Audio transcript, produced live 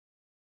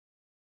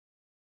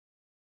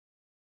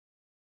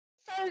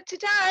So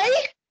today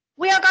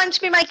we are going to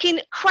be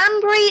making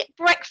cranberry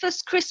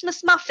breakfast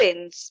Christmas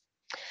muffins.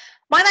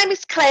 My name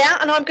is Claire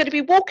and I'm going to be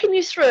walking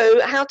you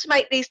through how to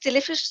make these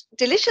delicious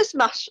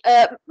muffins.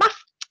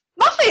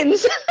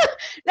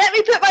 Let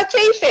me put my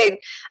teeth in.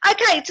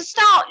 Okay, to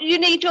start you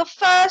need your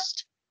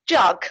first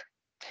jug.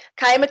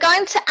 Okay, and we're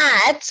going to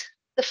add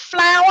the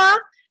flour,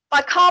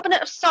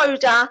 bicarbonate of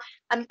soda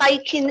and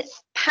baking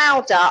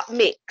powder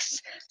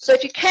mix. So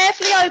if you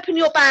carefully open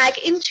your bag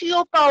into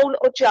your bowl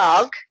or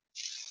jug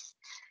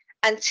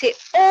and tip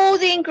all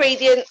the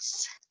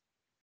ingredients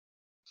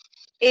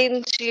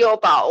into your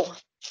bowl.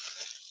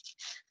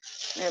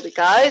 There we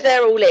go,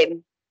 they're all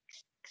in.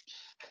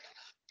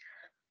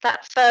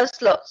 That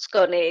first lot's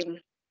gone in.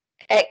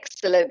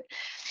 Excellent.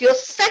 Your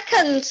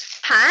second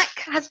pack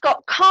has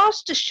got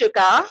caster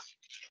sugar.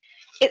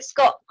 It's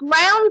got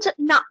ground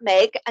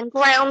nutmeg and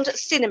ground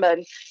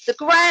cinnamon. The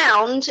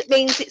ground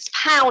means it's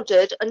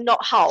powdered and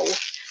not whole.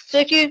 So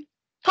if you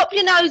pop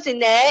your nose in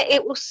there,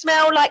 it will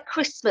smell like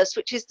Christmas,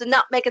 which is the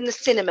nutmeg and the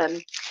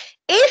cinnamon.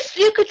 If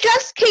you could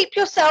just keep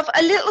yourself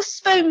a little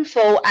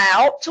spoonful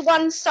out to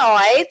one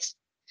side,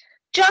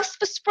 just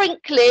for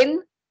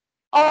sprinkling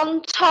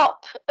on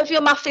top of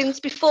your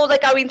muffins before they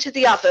go into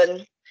the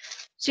oven.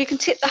 So you can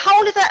tip the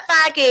whole of that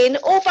bag in,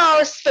 all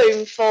bar a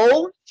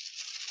spoonful.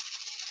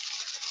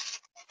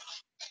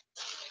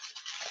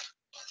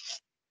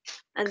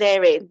 And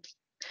they're in.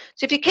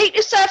 So if you keep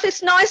your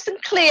surface nice and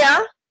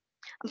clear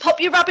and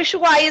pop your rubbish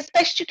away as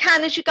best you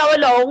can as you go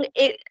along,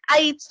 it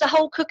aids the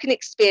whole cooking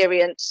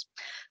experience.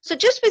 So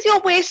just with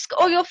your whisk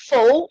or your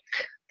fork,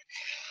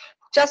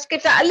 just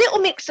give that a little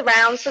mix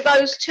around so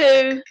those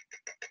two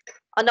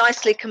are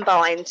nicely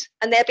combined.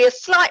 And there'll be a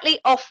slightly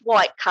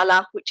off-white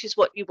colour, which is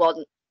what you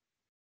want.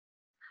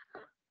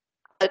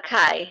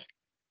 Okay,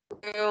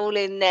 we're all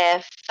in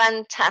there.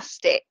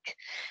 Fantastic.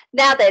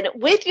 Now then,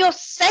 with your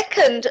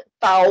second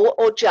bowl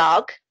or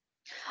jug,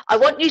 I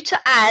want you to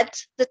add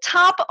the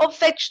tub of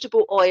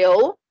vegetable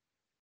oil,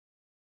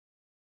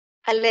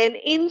 and then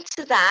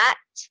into that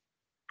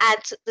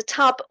add the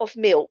tub of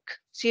milk.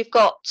 So you've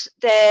got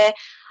there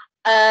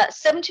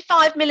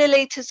 75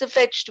 millilitres of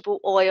vegetable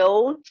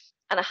oil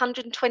and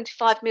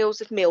 125 mils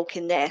of milk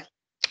in there.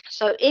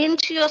 So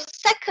into your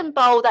second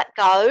bowl that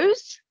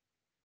goes.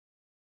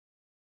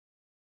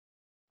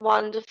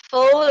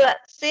 Wonderful,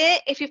 that's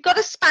it. If you've got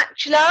a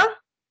spatula,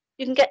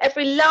 you can get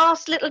every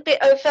last little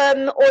bit of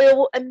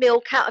oil and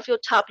milk out of your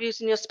tub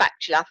using your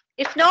spatula.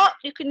 If not,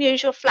 you can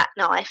use your flat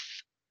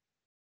knife.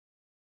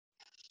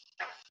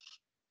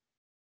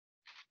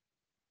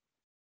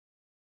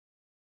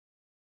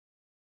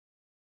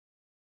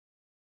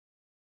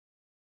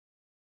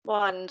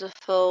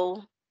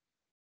 Wonderful.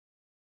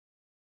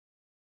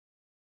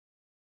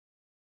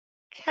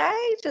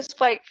 Okay, just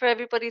wait for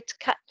everybody to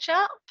catch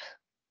up.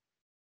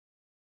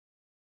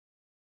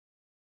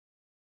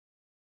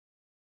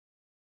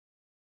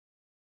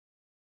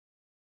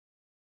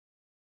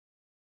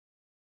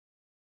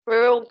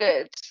 We're all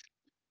good.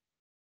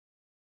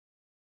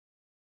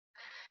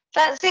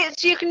 That's it.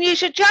 So you can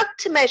use your jug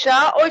to measure,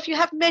 or if you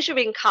have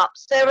measuring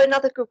cups, they're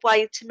another good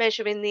way to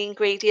measure in the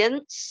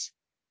ingredients.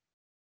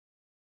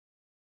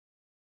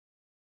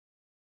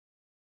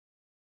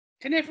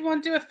 Can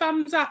everyone do a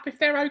thumbs up if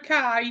they're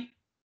okay?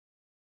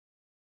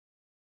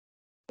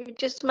 We've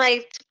just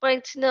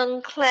waiting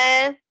on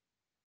Claire.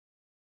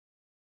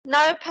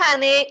 No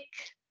panic.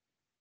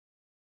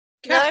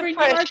 Catherine, no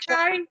pressure. you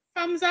okay?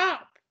 Thumbs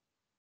up.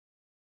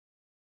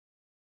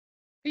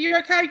 Are you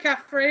okay,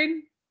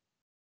 Catherine?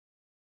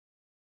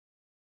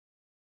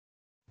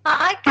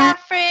 Hi,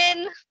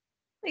 Catherine.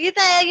 Are you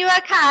there? You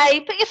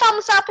okay? Put your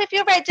thumbs up if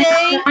you're ready.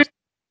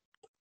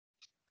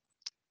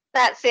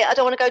 That's it. I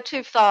don't want to go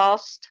too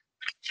fast.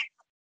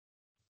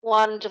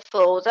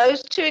 Wonderful.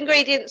 Those two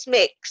ingredients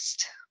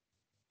mixed.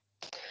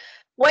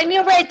 When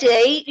you're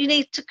ready, you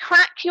need to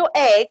crack your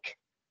egg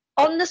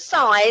on the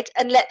side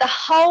and let the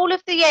whole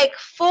of the egg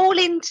fall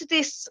into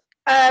this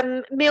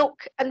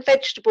milk and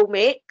vegetable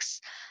mix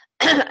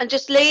and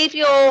just leave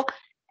your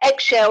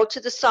eggshell to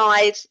the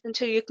side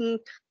until you can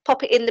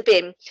pop it in the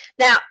bin.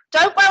 Now,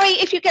 don't worry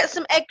if you get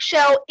some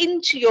eggshell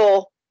into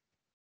your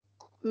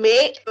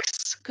mix,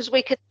 because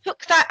we could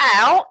cook that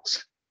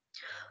out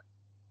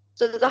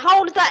so that the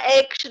whole of that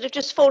egg should have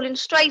just fallen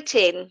straight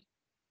in.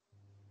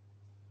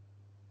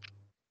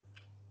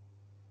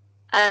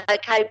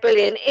 Okay,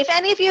 brilliant. If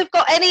any of you have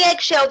got any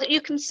eggshell that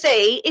you can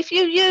see, if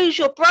you use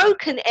your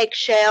broken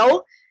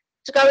eggshell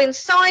to go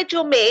inside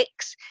your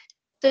mix,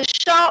 the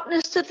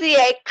sharpness of the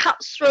egg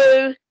cuts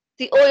through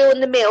the oil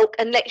and the milk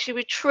and lets you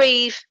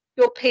retrieve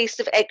your piece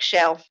of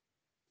eggshell.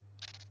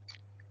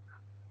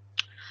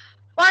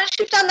 Once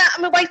you've done that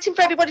and we're waiting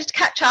for everybody to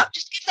catch up,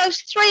 just give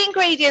those three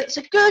ingredients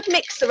a good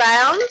mix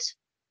around.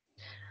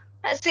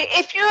 That's it.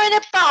 If you're in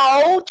a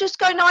bowl, just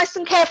go nice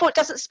and careful it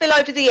doesn't spill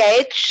over the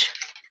edge.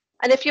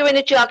 And if you're in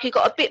a jug, you've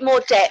got a bit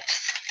more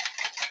depth.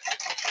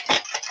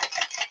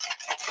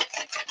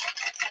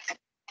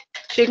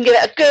 So you can give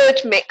it a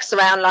good mix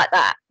around like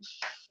that.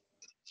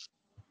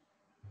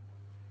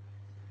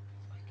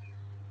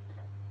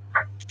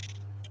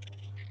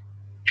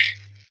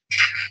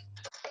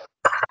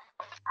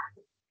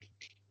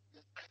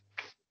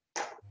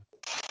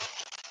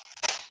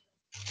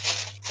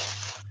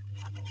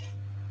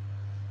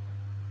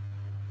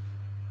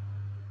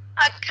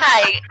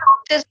 Okay,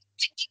 just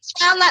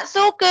round, that's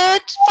all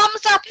good.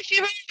 Thumbs up if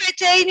you're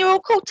ready and you're all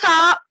caught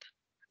up.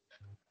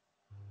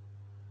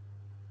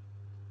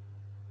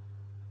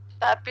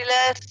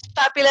 Fabulous,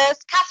 fabulous.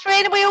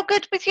 Catherine, are we all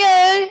good with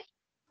you?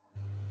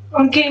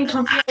 I'm getting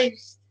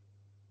confused.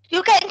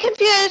 You're getting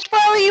confused.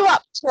 Where are you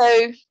up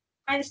to?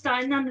 I ain't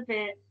starting none of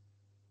it.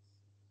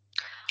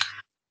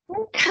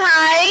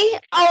 Okay.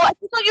 Oh, have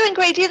you got your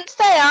ingredients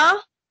there?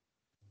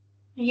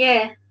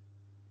 Yeah.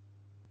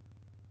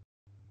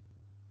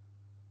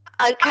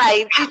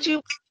 Okay. Did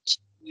you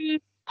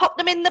pop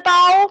them in the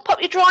bowl?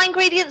 Pop your dry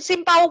ingredients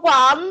in bowl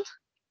 1.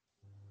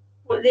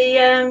 What,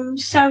 the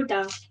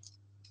soda?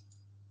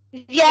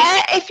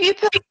 Yeah, if you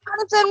put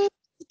one of them,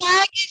 the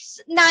bag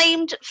is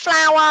named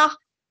flour,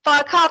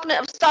 bicarbonate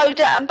of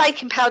soda and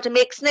baking powder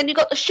mix, and then you've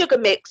got the sugar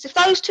mix. If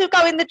those two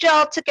go in the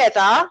jar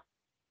together,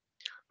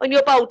 on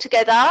your bowl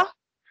together,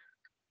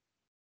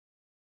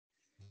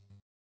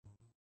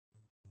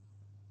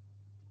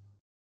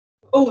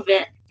 All of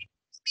it.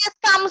 give me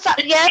a thumbs up.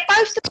 Yeah,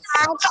 both the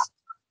bags.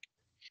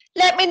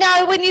 Let me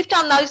know when you've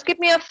done those. Give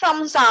me a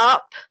thumbs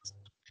up.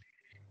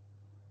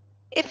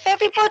 If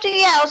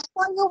everybody else,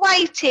 while you're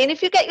waiting,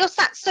 if you get your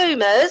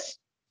satsumas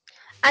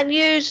and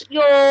use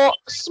your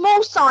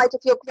small side of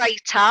your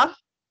grater,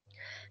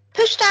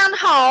 push down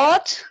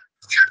hard.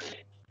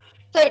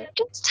 So it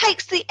just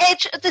takes the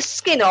edge of the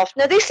skin off.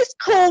 Now this is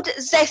called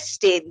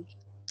zesting.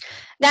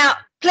 Now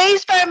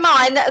please bear in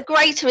mind that a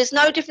grater is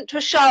no different to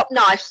a sharp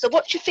knife. So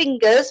watch your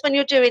fingers when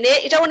you're doing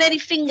it. You don't want any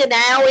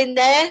fingernail in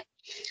there.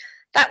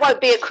 That won't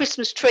be a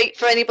Christmas treat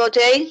for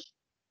anybody.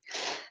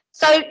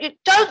 So you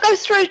don't go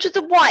through to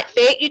the white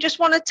bit, you just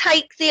want to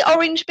take the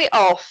orange bit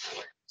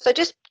off. So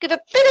just give a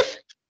bit of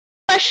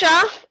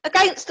pressure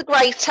against the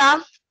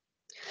grater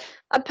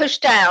and push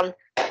down.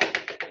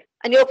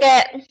 And you'll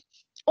get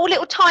all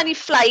little tiny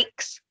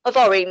flakes of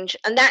orange,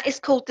 and that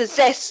is called the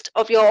zest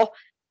of your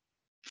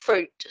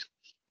fruit.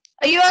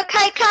 Are you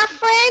okay,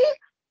 Catherine?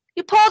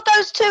 You poured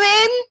those two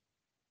in?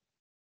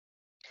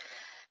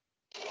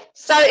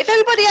 So if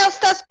everybody else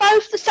does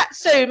both the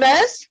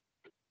satsumas,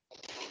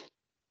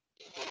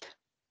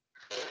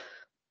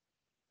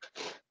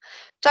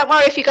 don't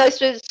worry if you go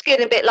through the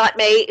skin a bit like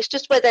me, it's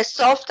just where they're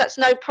soft, that's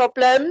no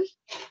problem.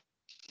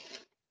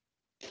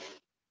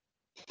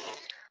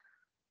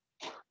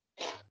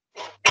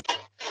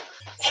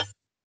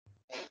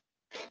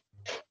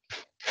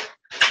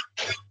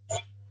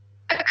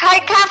 Okay,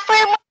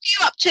 Catherine, what are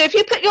you up to? If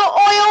you put your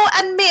oil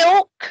and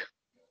milk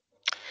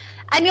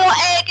and your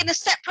egg in a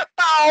separate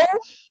bowl,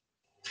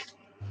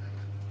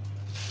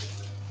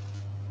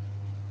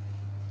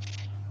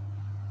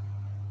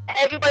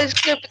 everybody's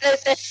good with their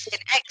zesting.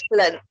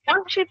 Excellent.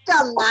 Once you've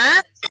done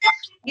that,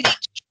 you need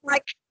to try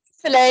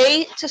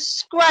carefully to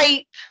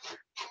scrape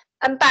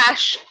and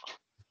bash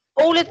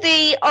all of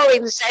the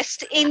orange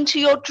zest into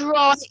your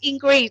dry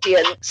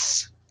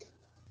ingredients.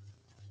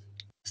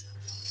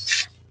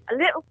 A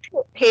little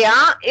tip here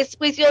is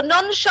with your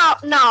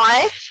non-sharp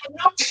knife,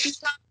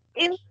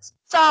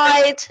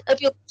 inside of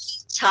your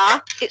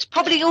grater, it's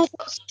probably all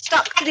got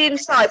stuck to the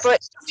inside, but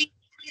it's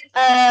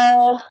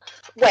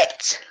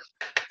wet.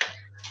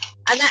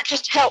 And that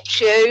just helps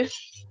you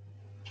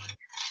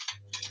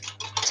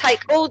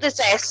take all the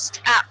zest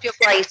out of your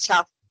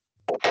grater.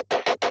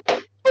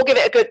 Or give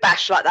it a good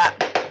bash like that.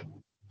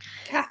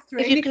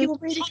 Catherine, if you're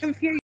really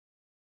confused,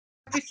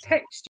 I'll just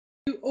text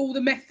you all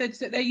the methods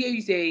that they're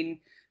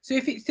using. So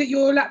if it's that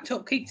your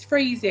laptop keeps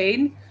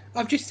freezing,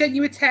 I've just sent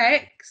you a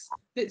text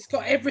that's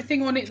got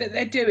everything on it that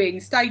they're doing,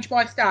 stage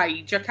by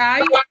stage,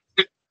 okay?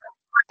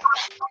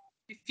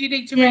 If you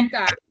need to read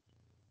that.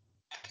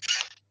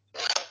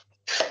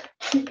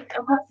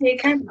 I'll have to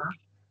camera.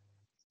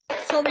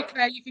 Sorry,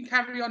 Claire, you can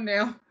carry on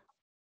now.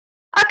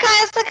 Okay,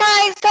 it's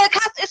okay.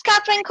 So is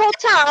Catherine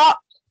caught up?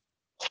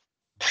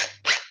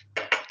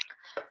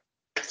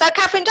 So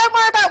Catherine, don't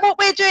worry about what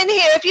we're doing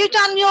here. Have you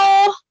done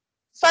your,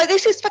 so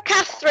this is for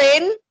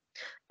Catherine.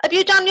 Have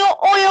you done your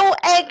oil,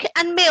 egg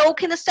and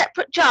milk in a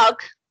separate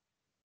jug?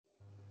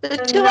 The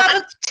two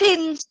other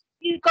tins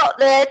you've got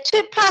there,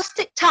 2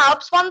 plastic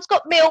tubs, one's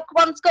got milk,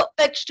 one's got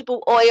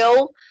vegetable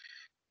oil.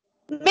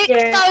 Mix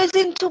those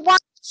into one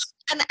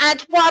and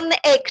add 1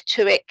 egg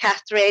to it,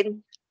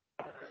 Catherine.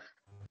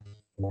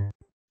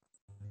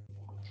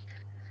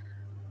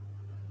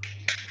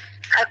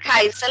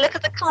 Okay, so look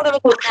at the colour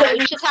of it now.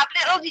 You should have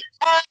little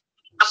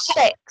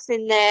specks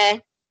in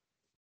there.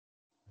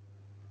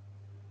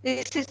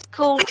 This is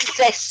called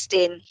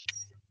zesting,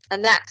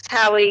 and that's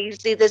how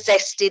easy the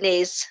zesting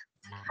is.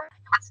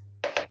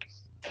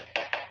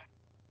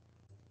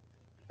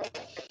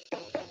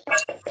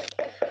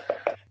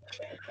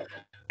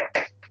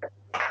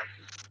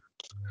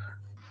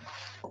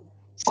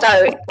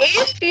 So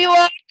if you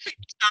are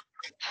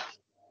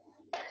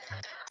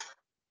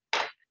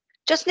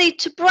just need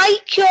to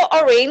break your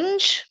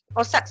orange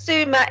or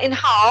satsuma in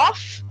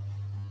half.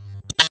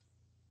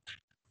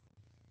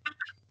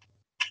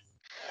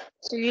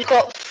 So you've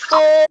got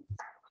 4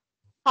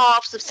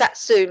 halves of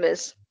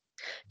satsumas.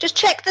 Just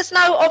check there's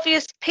no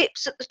obvious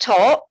pips at the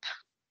top.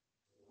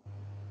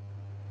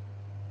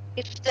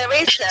 If there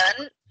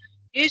isn't,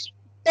 use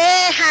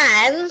bare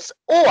hands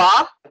or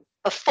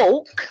a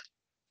fork.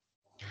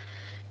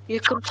 You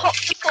can pop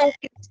the fork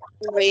into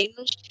the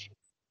orange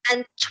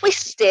and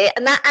twist it,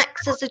 and that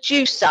acts as a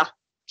juicer.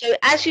 So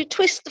as you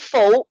twist the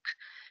fork,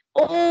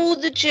 all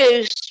the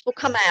juice will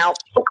come out.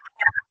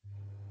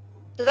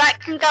 So that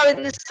can go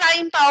in the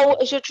same bowl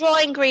as your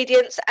dry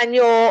ingredients and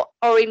your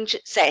orange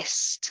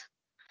zest.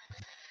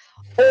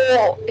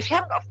 Or if you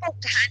haven't got a fork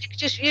to hand, you can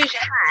just use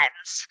your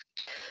hands.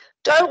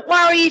 Don't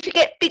worry if you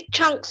get big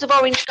chunks of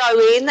orange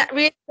going, that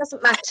really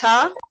doesn't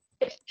matter.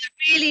 If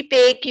they're really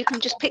big, you can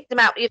just pick them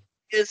out with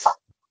your fingers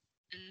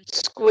and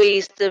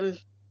squeeze them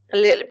a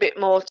little bit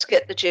more to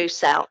get the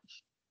juice out.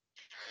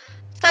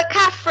 So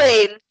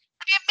Catherine,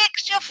 have you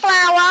mixed your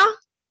flour?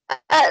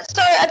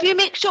 Sorry, have you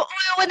mixed your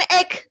oil and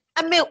egg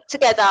and milk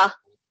together?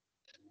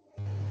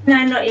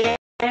 No, not yet.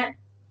 Yeah,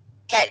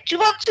 do you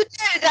want to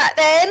do that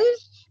then?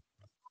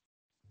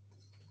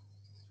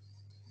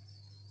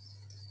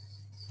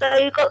 So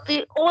you've got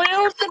the oil,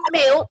 the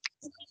milk,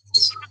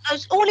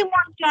 those all in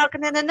one jug,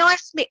 and then a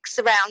nice mix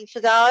around for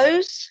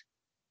those.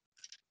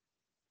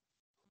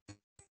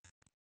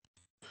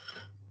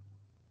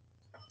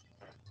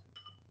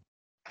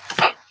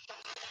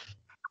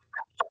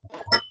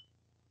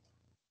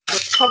 You'll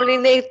probably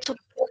need to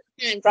put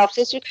your hands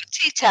after this. You've got a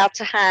tea towel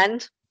to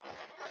hand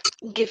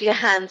and give your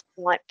hands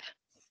a wipe.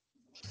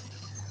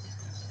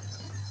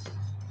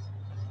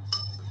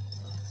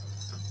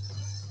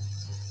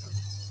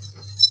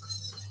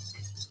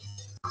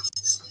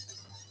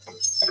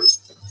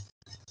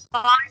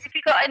 If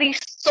you've got any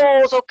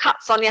sores or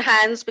cuts on your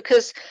hands,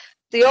 because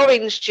the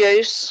orange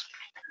juice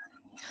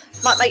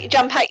might make you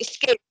jump out your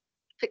skin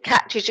if it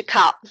catches your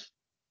cut.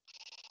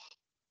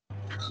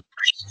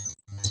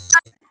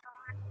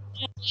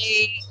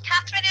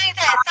 Catherine, are you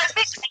there? So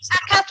mix,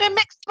 Catherine,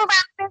 mix them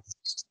around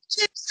this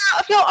juice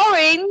out of your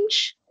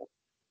orange.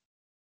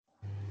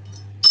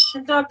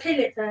 Do I peel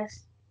it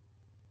first?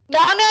 No,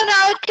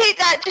 keep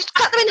that. Just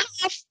cut them in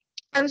half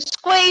and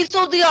squeeze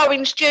all the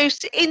orange juice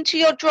into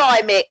your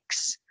dry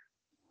mix.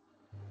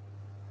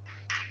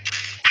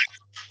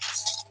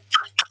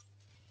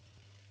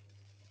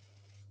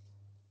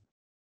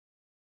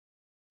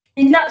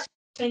 The nuts,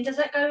 does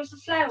that go with the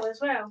flour as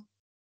well?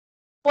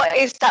 What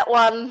is that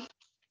one?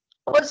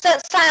 What does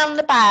that say on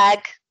the bag?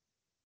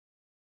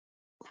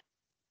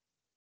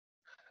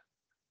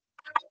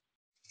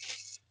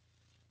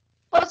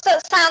 What does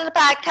that say on the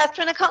bag,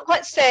 Catherine? I can't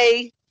quite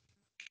see.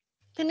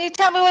 Can you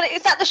tell me what it is?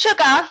 Is that the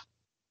sugar?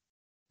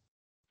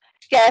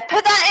 Yeah,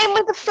 put that in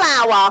with the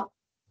flour.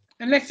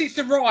 Unless it's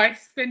the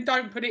rice, then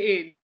don't put it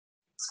in.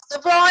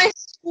 The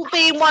rice will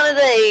be in one of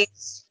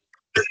these.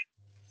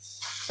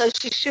 So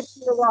she should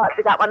be all right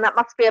with that one. That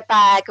must be a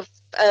bag of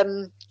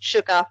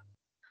sugar.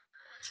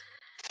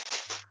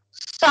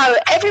 So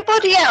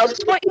everybody else,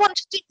 what you want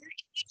to do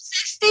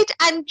is zested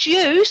and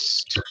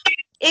juiced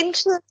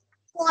into the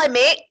dry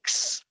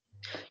mix.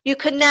 You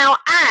can now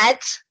add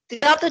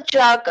the other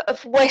jug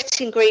of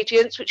wet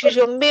ingredients, which is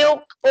your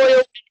milk, oil,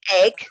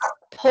 and egg.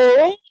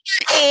 Pour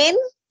in.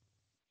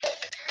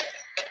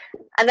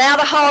 And now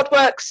the hard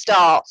work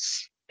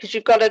starts, because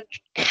you've got to,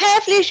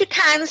 carefully as you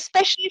can,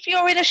 especially if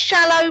you're in a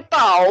shallow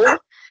bowl,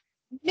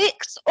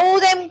 mix all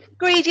them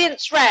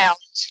ingredients round.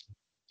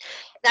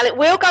 Now it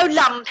will go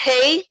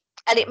lumpy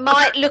and it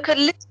might look a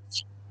little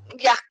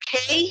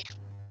yucky.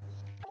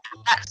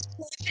 That's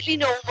perfectly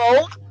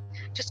normal.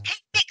 Just keep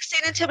mixing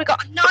until we've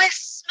got a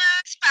nice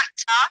smooth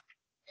batter.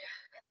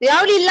 The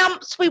only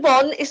lumps we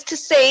want is to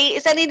see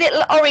is any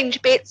little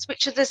orange bits,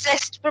 which are the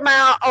zest from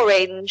our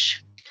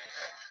orange.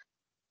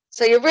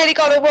 So you've really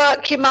got to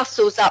work your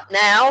muscles up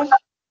now.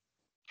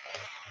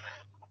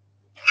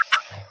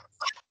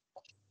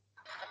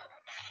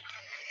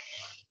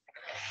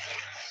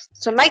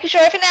 So making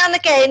sure every now and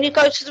again you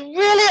go to the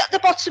really at the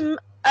bottom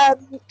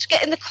to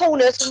get in the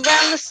corners and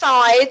round the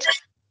side,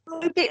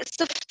 bits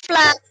of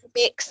flour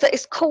mix that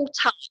is caught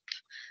up.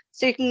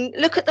 So you can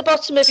look at the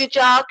bottom of your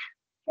jug,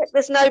 check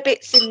there's no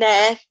bits in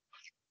there,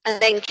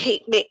 and then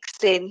keep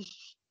mixing.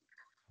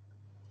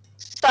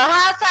 So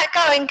how's that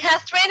going,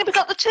 Catherine? Have we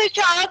got the two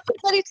jugs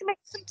ready to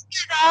mix them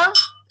together?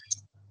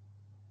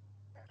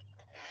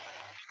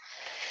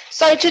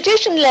 So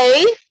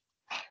traditionally,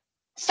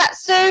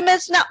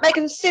 satsumas, nutmeg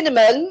and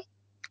cinnamon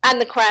and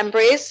the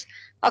cranberries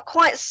are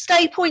quite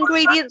staple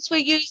ingredients we're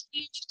used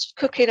to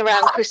cooking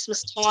around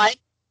Christmas time.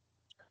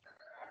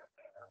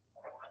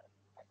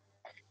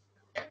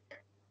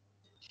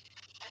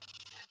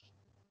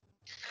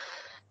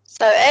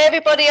 So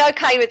everybody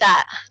okay with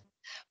that?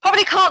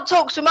 Probably can't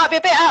talk, so we might be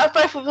a bit out of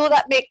breath with all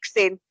that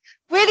mixing.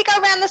 Really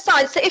go around the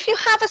sides. So if you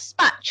have a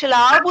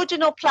spatula,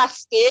 wooden or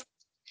plastic,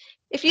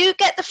 if you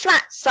get the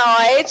flat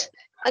side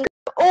and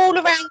go all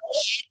around the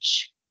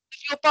edge of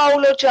your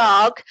bowl or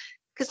jug,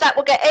 because that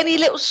will get any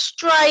little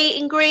stray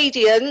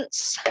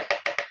ingredients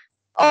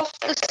off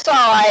the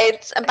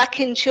sides and back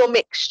into your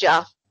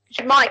mixture.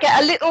 You might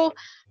get a little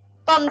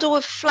bundle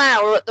of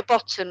flour at the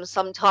bottom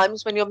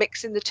sometimes when you're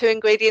mixing the two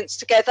ingredients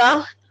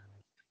together.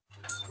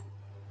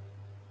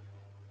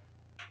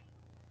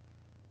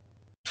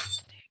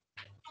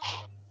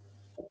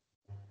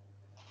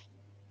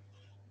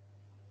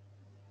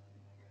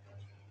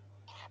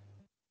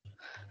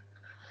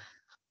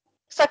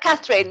 So,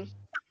 Catherine,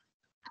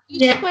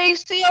 Yeah.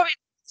 squeeze the orange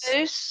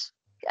juice.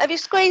 Have you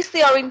squeezed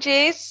the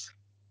oranges?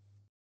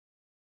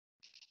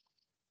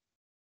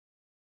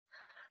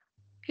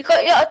 You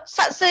got your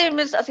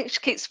satsumas. I think she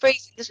keeps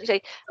freezing, doesn't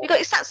she? You got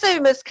your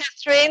satsumas,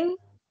 Catherine.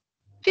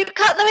 If you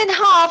cut them in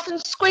half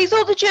and squeeze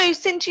all the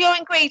juice into your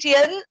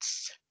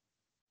ingredients.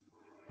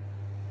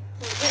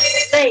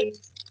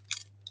 These.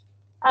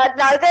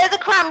 No, they're the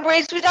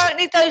cranberries. We don't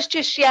need those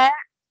just yet.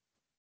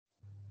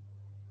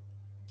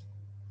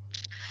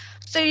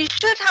 So you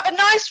should have a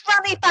nice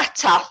runny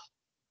batter.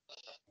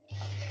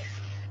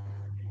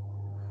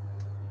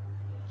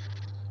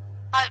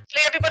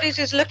 Hopefully everybody's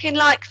just looking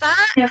like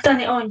that. Yeah, I've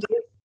done it on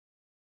you.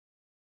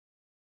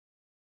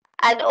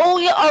 And all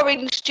your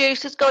orange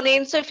juice has gone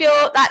in. So if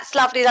you're, that's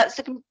lovely. That's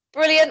looking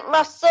brilliant,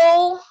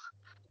 Russell.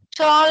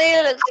 Charlie,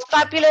 that looks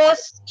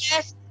fabulous.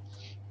 Yes.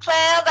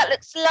 Claire, that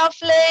looks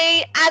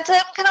lovely.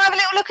 Adam, can I have a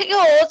little look at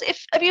yours?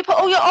 Have you put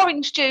all your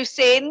orange juice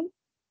in?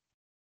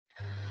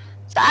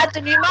 So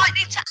Adam, you might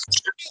need to add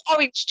some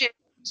orange juice.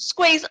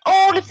 Squeeze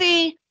all of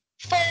the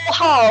 4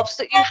 halves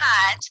that you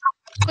had.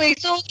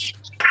 Squeeze all the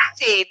juice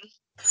in.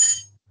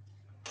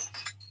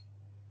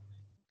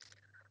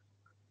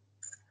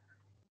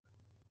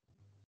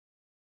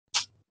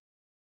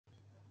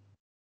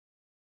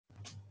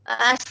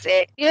 That's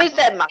it. Use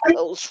them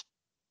muscles.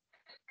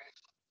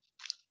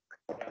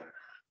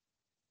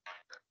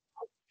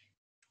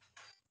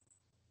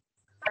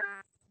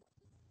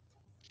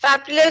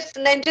 Fabulous.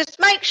 And then just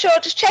make sure,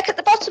 just check at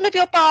the bottom of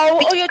your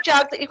bowl or your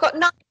jug that you've got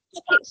 9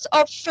 packets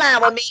of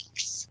flour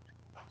mix.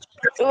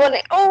 We want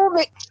it all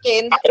mixed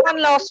in.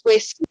 One last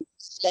whisk.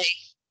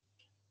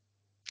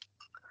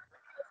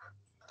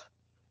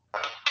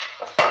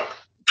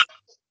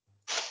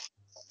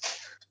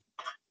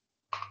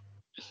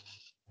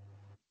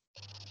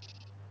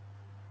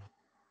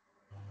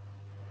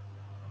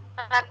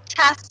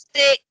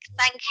 Fantastic.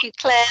 Thank you,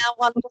 Claire.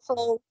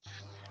 Wonderful.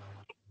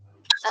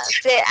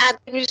 That's it.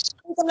 And you just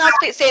squeeze the last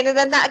bits in, and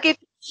then that'll give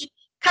the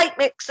cake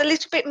mix a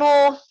little bit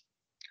more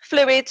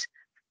fluid,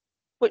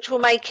 which will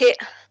make it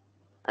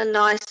a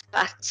nice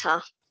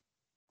batter.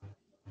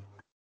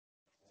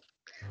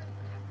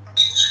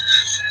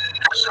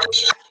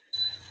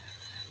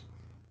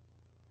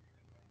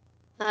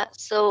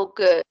 That's all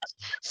good.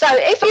 So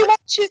if you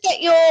want to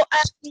get your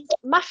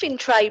muffin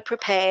tray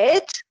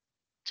prepared,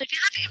 so if you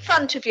have it in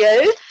front of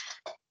you,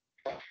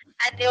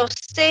 and you'll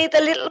see the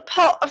little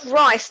pot of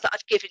rice that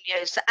I've given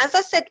you. So as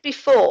I said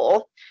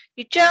before,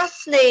 you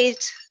just need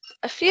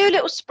a few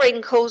little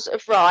sprinkles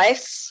of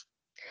rice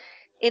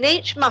in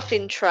each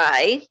muffin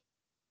tray.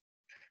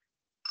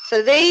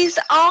 So these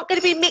aren't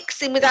going to be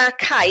mixing with our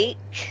cake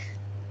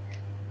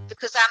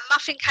because our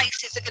muffin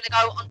cases are going to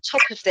go on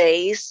top of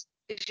these,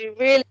 because you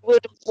really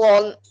wouldn't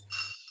want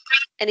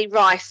any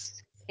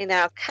rice in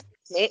our cake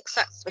mix,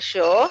 that's for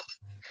sure.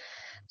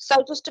 So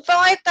just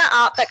divide that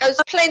up. That goes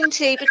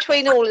plenty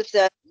between all of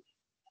them.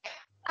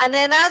 And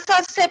then, as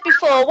I said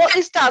before, what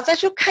this does,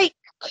 as your cake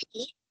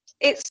cooks,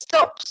 it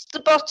stops the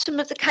bottom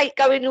of the cake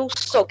going all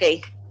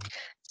soggy.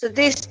 So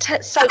this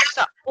soaks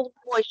up all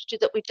the moisture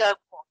that we don't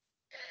want.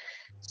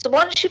 So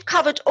once you've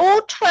covered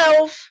all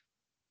 12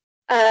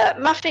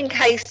 muffin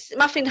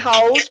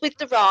holes with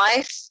the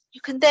rice,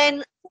 you can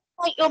then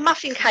make your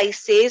muffin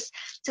cases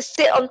to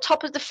sit on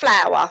top of the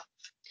flour.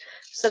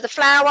 So the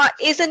flour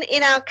isn't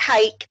in our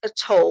cake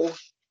at all.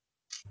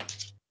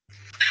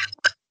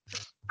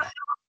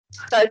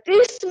 So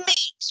this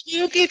mix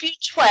will give you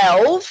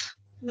 12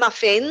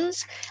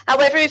 muffins.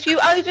 However, if you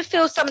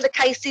overfill some of the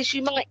cases,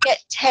 you might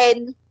get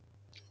 10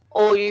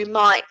 or you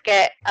might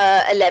get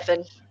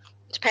 11.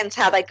 Depends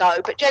how they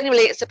go, but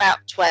generally it's about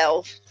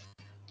 12.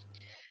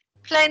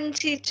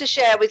 Plenty to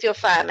share with your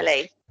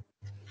family.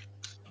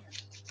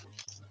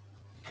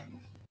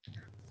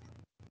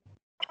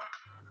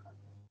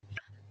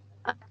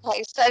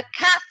 Okay, so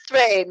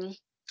Catherine,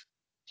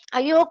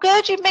 are you all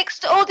good? You've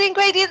mixed all the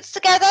ingredients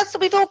together, so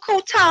we've all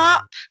caught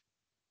up.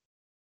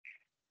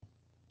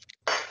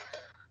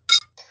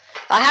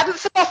 I haven't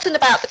forgotten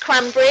about the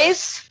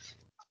cranberries.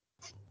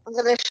 I'm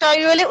going to show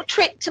you a little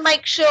trick to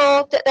make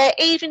sure that they're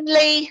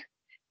evenly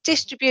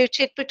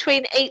distributed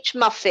between each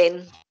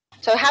muffin.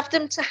 So have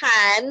them to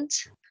hand.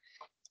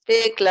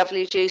 Big,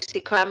 lovely,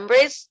 juicy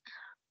cranberries.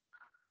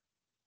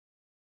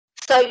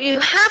 So you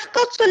have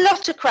got a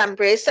lot of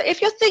cranberries. So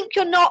if you think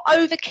you're not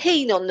over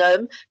keen on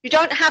them, you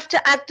don't have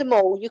to add them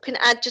all. You can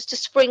add just a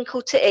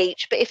sprinkle to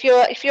each. But if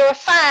you're a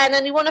fan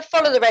and you want to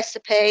follow the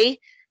recipe,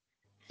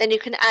 then you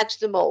can add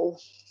them all.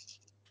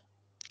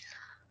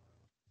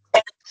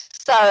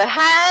 So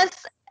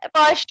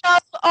by a show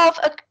of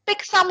a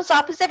big thumbs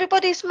up, is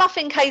everybody's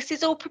muffin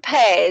cases all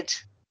prepared?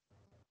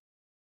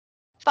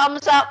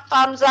 Thumbs up,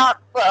 thumbs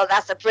up. Well,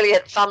 that's a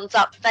brilliant thumbs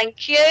up.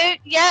 Thank you.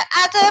 Yeah,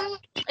 Adam,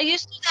 are you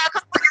still there? I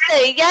can't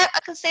see. Yeah, I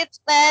can see it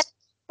there.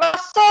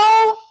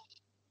 Russell,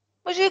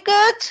 was you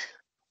good?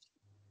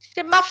 Is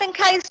your muffin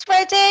case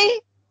ready?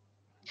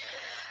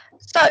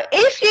 So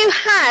if you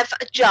have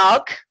a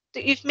jug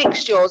that you've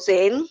mixed yours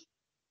in,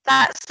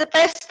 that's the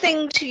best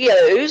thing to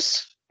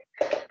use.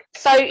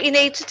 So you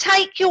need to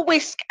take your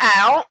whisk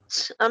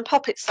out and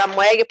pop it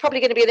somewhere. You're probably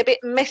going to be in a bit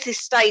messy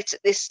state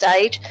at this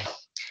stage.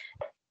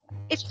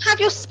 If you have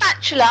your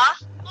spatula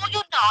or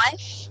your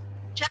knife,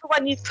 whichever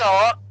one you've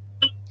got,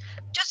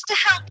 just to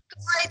help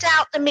guide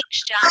out the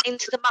mixture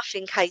into the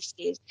muffin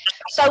cases.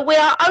 So we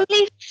are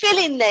only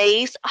filling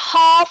these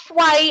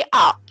halfway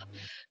up.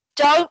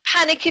 Don't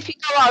panic if you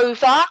go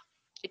over.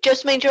 It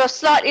just means you'll have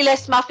slightly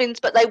less muffins,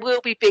 but they will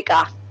be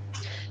bigger.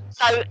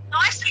 So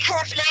nice and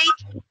carefully,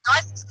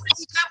 nice and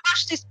slowly, don't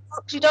rush this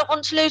box. You don't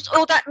want to lose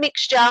all that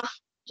mixture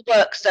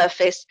work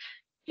surface.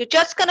 You're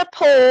just going to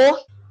pour,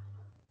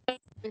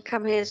 and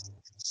come here,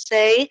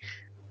 see,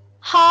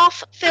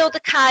 half fill the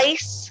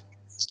case.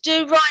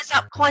 Do rise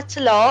up quite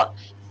a lot.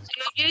 So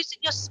you're using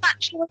your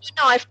spatula or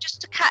your knife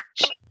just to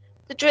catch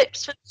the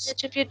drips from the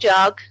edge of your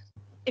jug.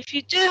 If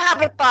you do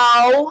have a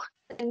bowl,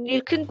 then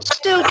you can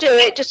still do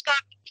it. Just go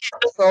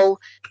careful.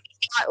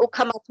 It will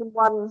come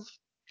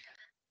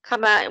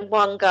out in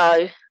one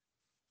go.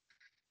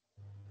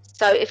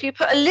 So if you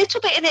put a little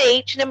bit in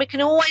each, and then we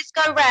can always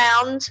go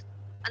round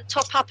and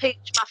top up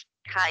each muffin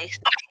case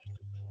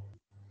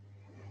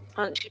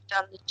once you've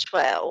done the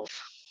 12.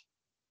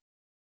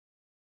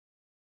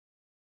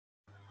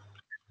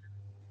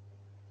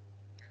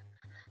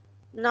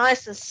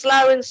 Nice and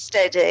slow and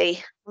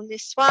steady on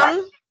this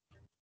one.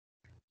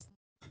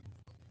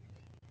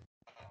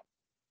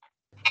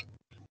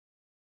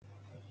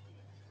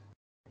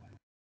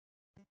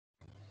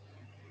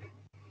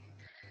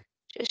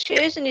 Just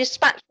using your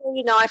spatula or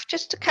your knife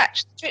just to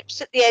catch the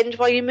drips at the end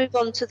while you move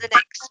on to the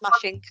next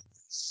muffin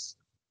case.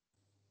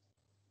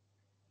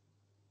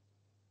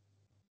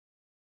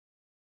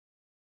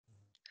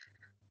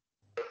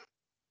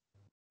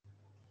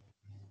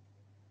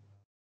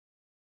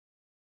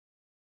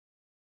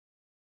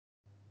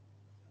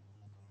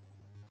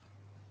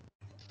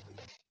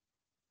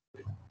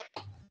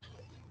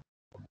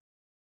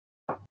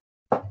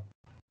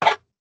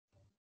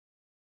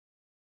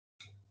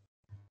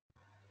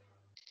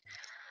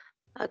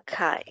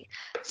 Okay,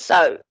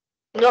 so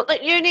not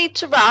that you need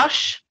to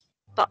rush,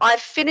 but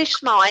I've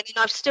finished mine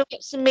and I've still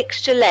got some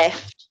mixture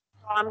left.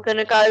 I'm going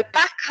to go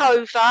back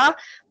over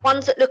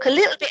ones that look a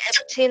little bit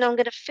empty, and I'm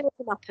going to fill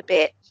them up a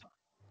bit.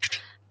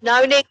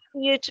 No need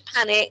for you to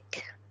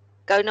panic.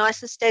 Go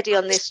nice and steady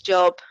on this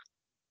job.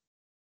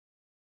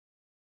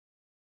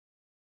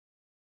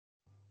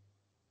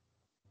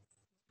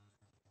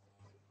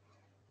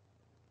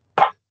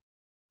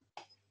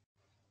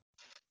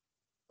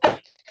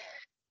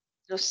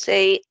 You'll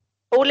see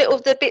all little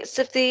the bits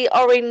of the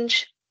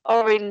orange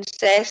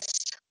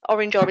zest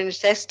coming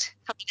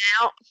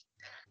out.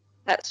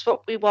 That's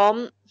what we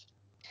want.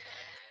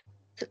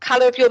 The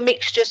colour of your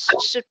mixture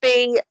should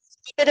be a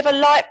bit of a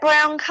light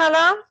brown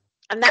colour,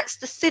 and that's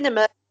the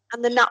cinnamon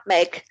and the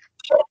nutmeg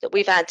that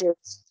we've added.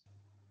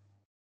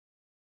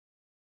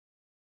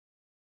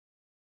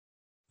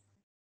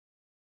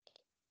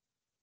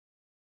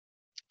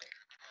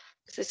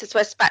 So this is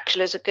where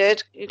spatulas are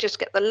good. You just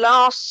get the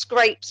last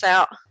scrapes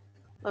out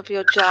of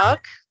your jug.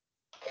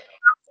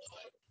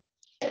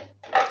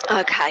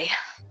 Okay.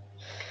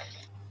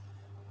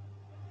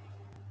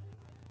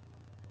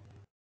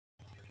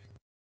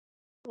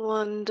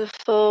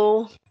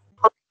 Wonderful.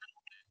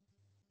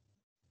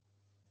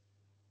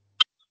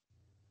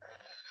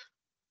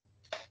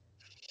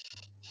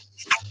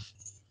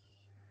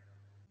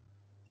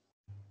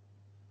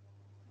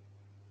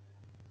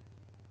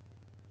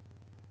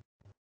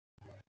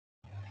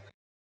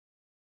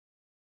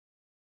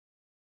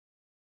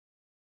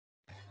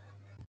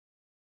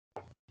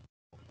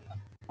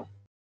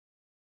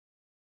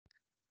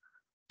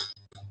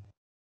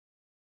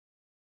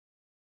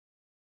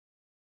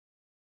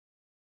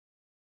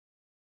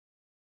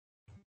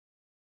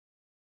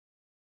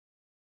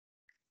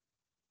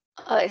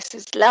 Oh, this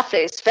is lovely.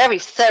 It's very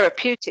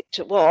therapeutic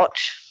to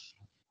watch.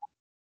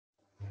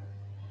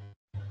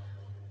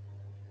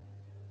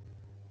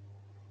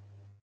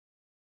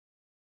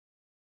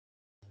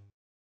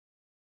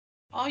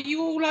 Are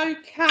you all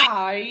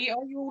okay?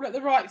 Are you all at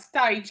the right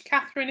stage?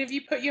 Catherine, have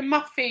you put your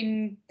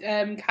muffin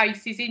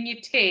cases in your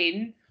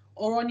tin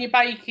or on your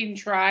baking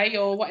tray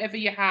or whatever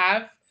you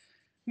have?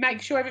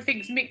 Make sure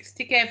everything's mixed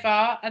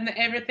together and that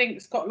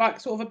everything's got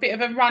like sort of a bit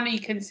of a runny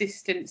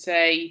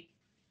consistency.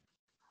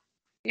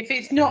 If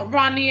it's not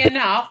runny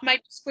enough,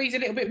 maybe squeeze a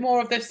little bit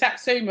more of the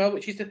satsuma,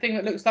 which is the thing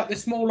that looks like the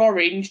small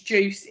orange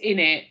juice in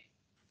it.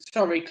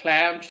 Sorry,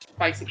 Claire, I'm just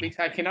basically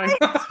taking over.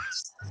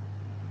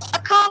 I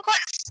can't quite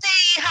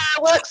see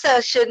her work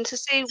session to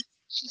see what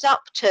she's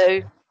up to.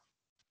 Okay,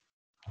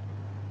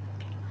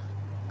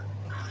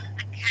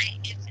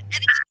 if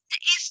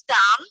anything is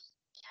done,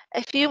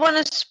 if you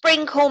want to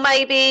sprinkle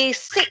maybe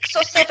 6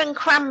 or 7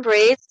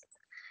 cranberries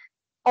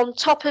on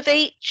top of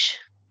each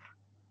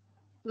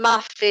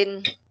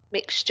muffin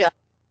mixture.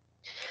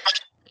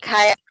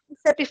 Okay, as I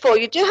said before,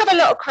 you do have a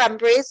lot of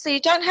cranberries, so you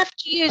don't have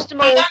to use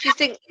them all if you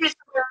think.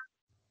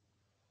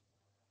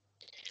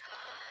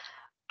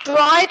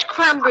 Dried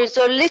cranberries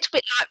are a little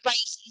bit like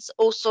raisins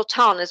or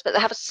sultanas, but they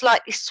have a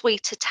slightly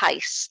sweeter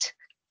taste.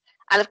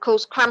 And of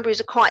course, cranberries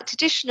are quite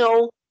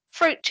traditional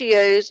fruit to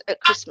use at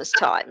Christmas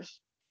time.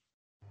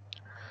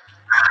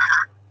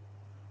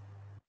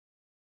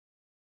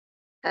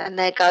 And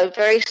they go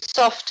very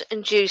soft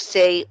and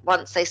juicy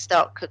once they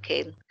start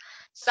cooking.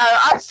 So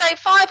I'd say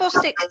 5 or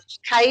 6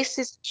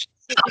 cases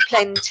is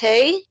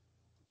plenty.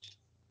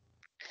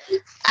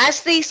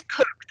 As these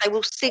cook, they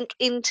will sink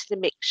into the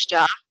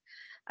mixture,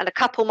 and a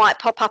couple might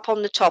pop up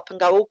on the top and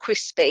go all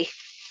crispy.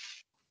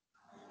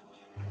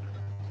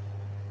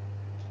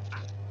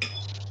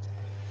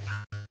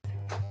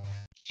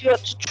 If you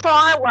want to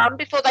try one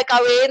before they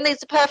go in,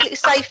 these are perfectly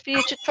safe for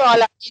you to try.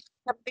 Like, you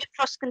can be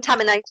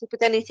cross-contaminated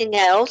with anything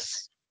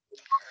else.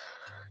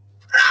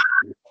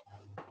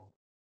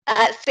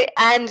 That's it,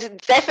 and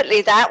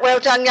definitely that. Well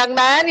done, young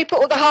man. You put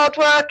all the hard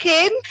work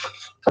in.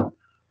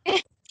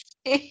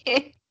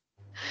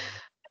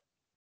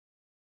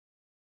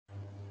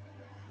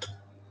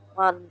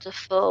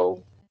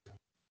 Wonderful.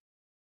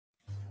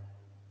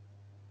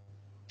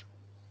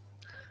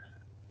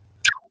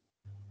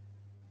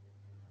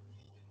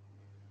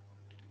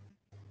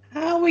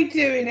 How are we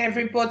doing,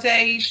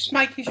 everybody? Just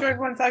making sure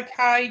everyone's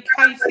okay.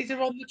 Cases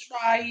are on the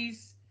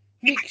trays.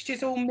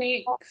 Mixture's all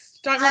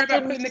mixed. Don't worry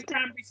about putting the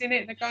cranberries in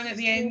it. They're going at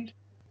the end.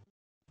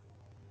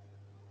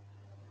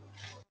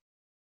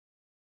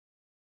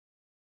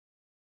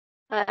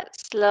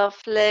 That's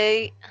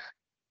lovely.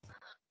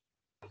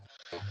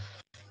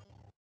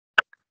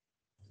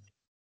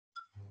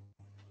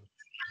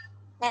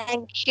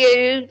 Thank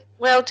you.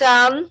 Well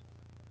done.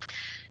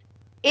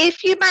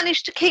 If you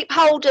manage to keep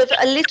hold of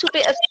a little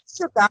bit of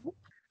sugar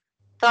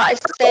that I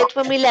said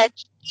when we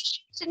left,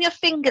 using your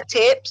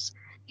fingertips,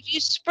 if you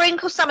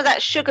sprinkle some of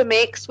that sugar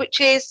mix, which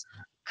is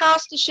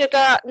caster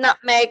sugar,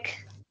 nutmeg,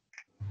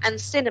 and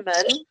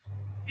cinnamon,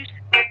 you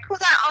sprinkle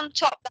that on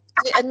top,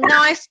 a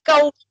nice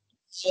golden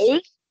glow.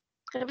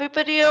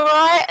 Everybody all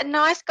right? A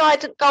nice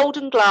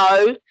golden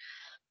glow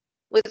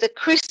with a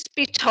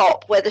crispy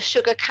top where the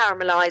sugar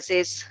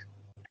caramelizes.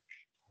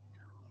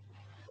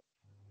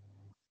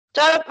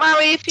 Don't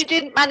worry if you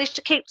didn't manage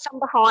to keep some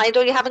behind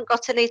or you haven't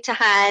got any to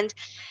hand.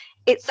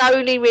 It's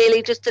only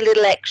really just a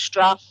little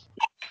extra.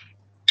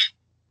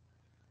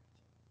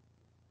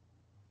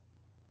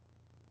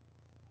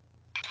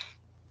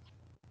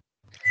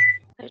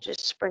 I'll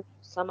just sprinkle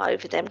some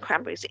over them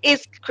cranberries. It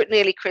is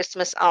nearly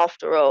Christmas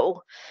after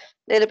all.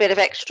 A little bit of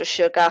extra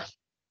sugar.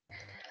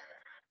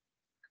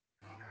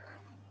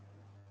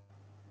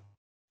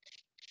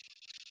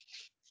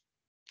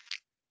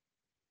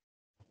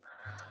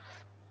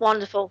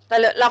 Wonderful.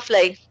 They look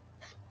lovely.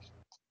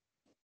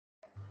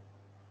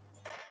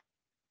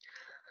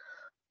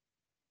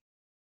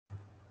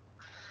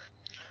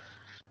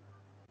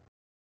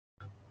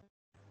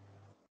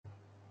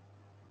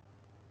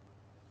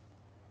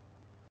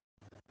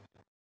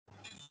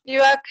 You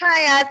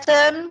okay,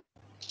 Adam?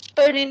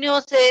 Spooning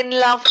yours in,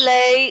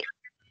 lovely.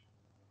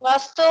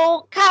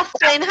 Russell,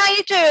 Catherine, how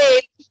you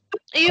doing?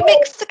 Are you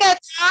mixed together?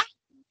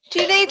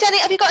 Do you need any?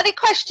 Have you got any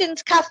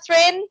questions,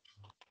 Catherine?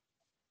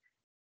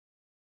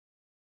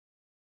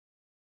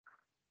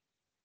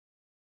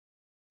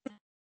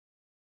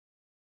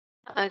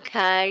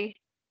 Okay.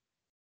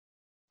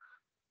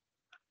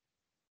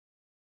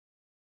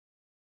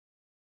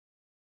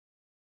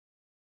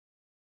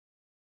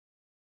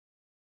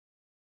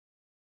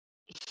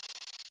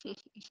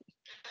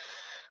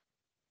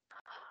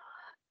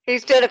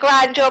 He's doing a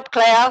grand job,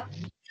 Claire.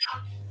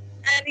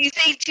 And he's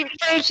eating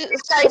fruit at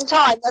the same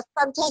time. That's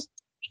fantastic.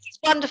 It's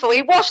wonderful.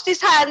 He washed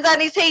his hands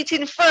and he's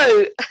eating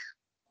fruit.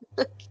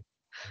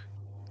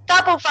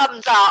 Double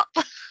thumbs up.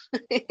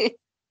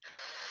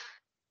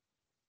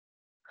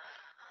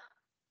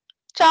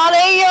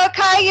 Charlie, you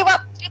okay? You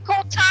up? You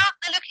caught up?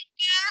 They're looking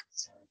good.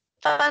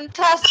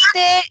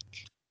 Fantastic.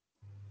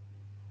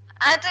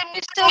 Adam,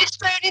 you're still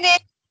spooning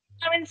it.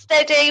 Going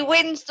steady,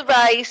 wins the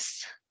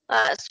race.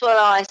 That's what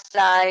I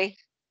say.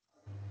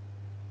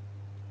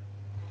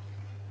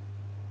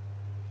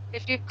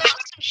 If you've got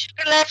some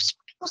sugar left,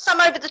 sprinkle some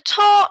over the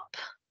top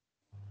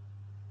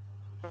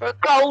for a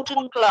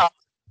golden glow.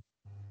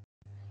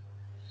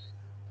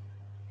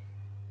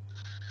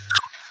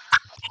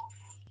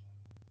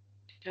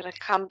 Gonna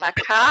come back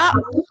up.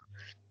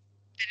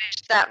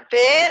 Finish that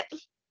bit.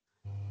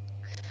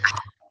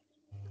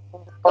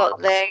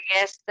 Got there,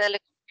 yes, they're looking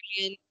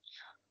brilliant.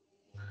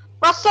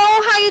 Russell,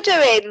 how you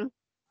doing?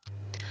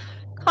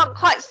 Can't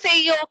quite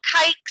see your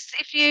cakes.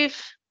 If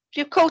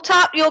you've caught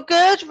up, you're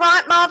good,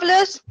 right?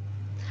 Marvellous.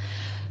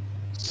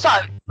 So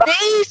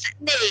these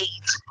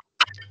need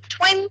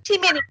 20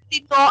 minutes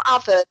in your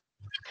oven.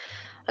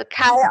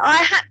 Okay, I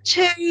had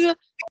to,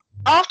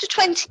 after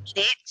 20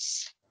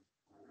 minutes,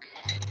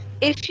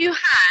 if you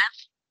have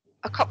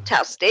a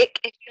cocktail stick,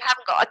 if you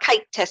haven't got a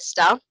cake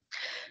tester,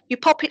 you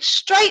pop it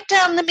straight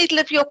down the middle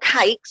of your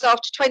cakes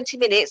after 20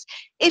 minutes.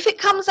 If it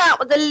comes out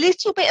with a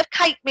little bit of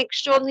cake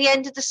mixture on the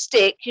end of the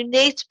stick, you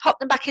need to pop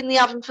them back in the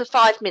oven for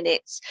 5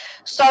 minutes.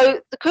 So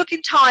the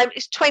cooking time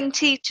is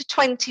 20 to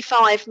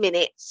 25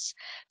 minutes.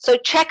 So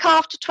check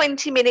after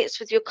 20 minutes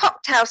with your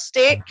cocktail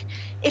stick.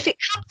 If it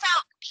comes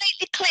out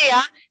completely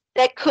clear,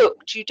 they're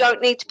cooked. You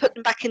don't need to put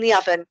them back in the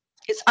oven.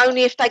 It's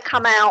only if they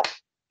come out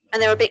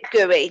and they're a bit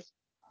gooey.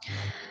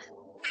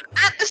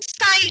 At the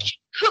stage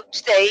you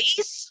cooked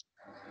these,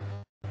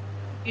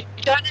 you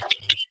don't have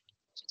to,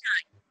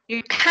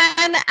 you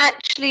can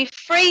actually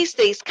freeze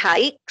these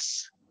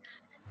cakes,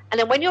 and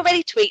then when you're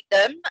ready to eat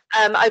them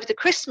over the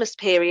Christmas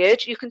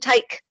period, you can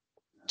take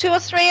 2 or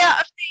 3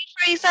 out of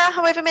the freezer,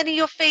 however many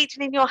you're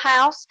feeding in your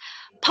house,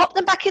 pop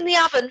them back in the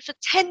oven for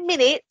 10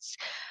 minutes.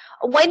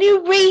 And when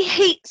you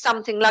reheat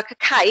something like a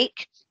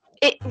cake,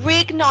 it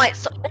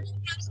reignites all those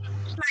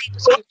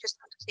flavours we've just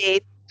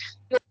added.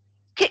 Your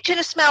kitchen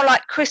will smell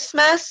like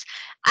Christmas,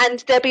 and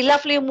they'll be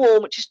lovely and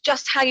warm, which is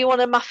just how you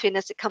want a muffin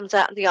as it comes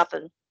out of the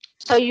oven.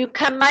 So you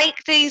can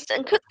make these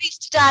and cook these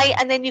today,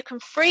 and then you can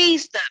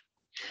freeze them.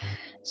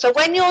 So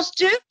when yours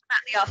do come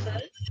out the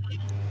oven,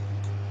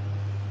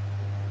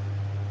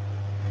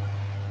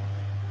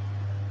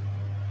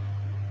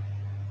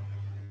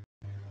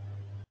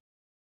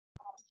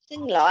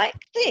 something like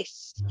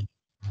this.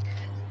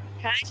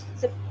 Okay,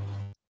 so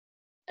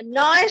a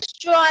nice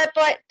dry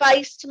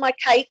base to my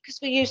cake because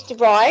we used the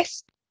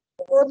rice.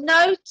 You'll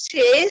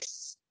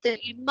notice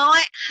that you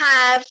might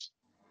have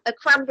a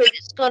cranberry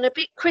that's gone a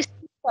bit crispy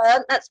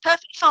burnt. That's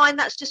perfectly fine.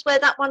 That's just where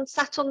that one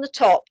sat on the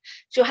top.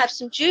 So you'll have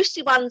some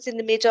juicy ones in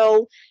the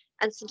middle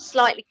and some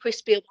slightly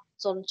crispier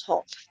ones on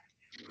top.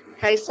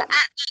 Okay, so at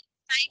that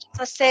stage, as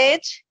I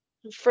said,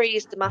 you can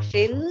freeze the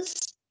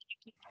muffins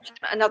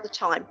at another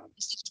time.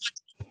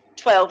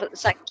 12 at the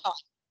same time.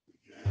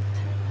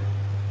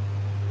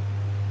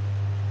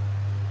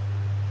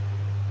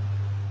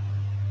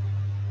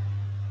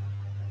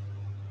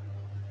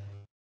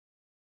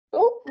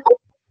 Oh.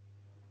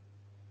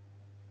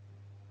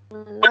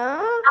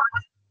 No.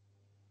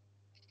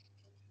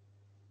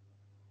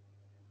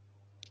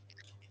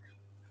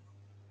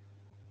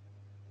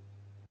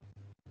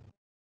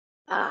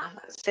 Ah,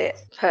 that's it.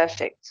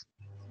 Perfect.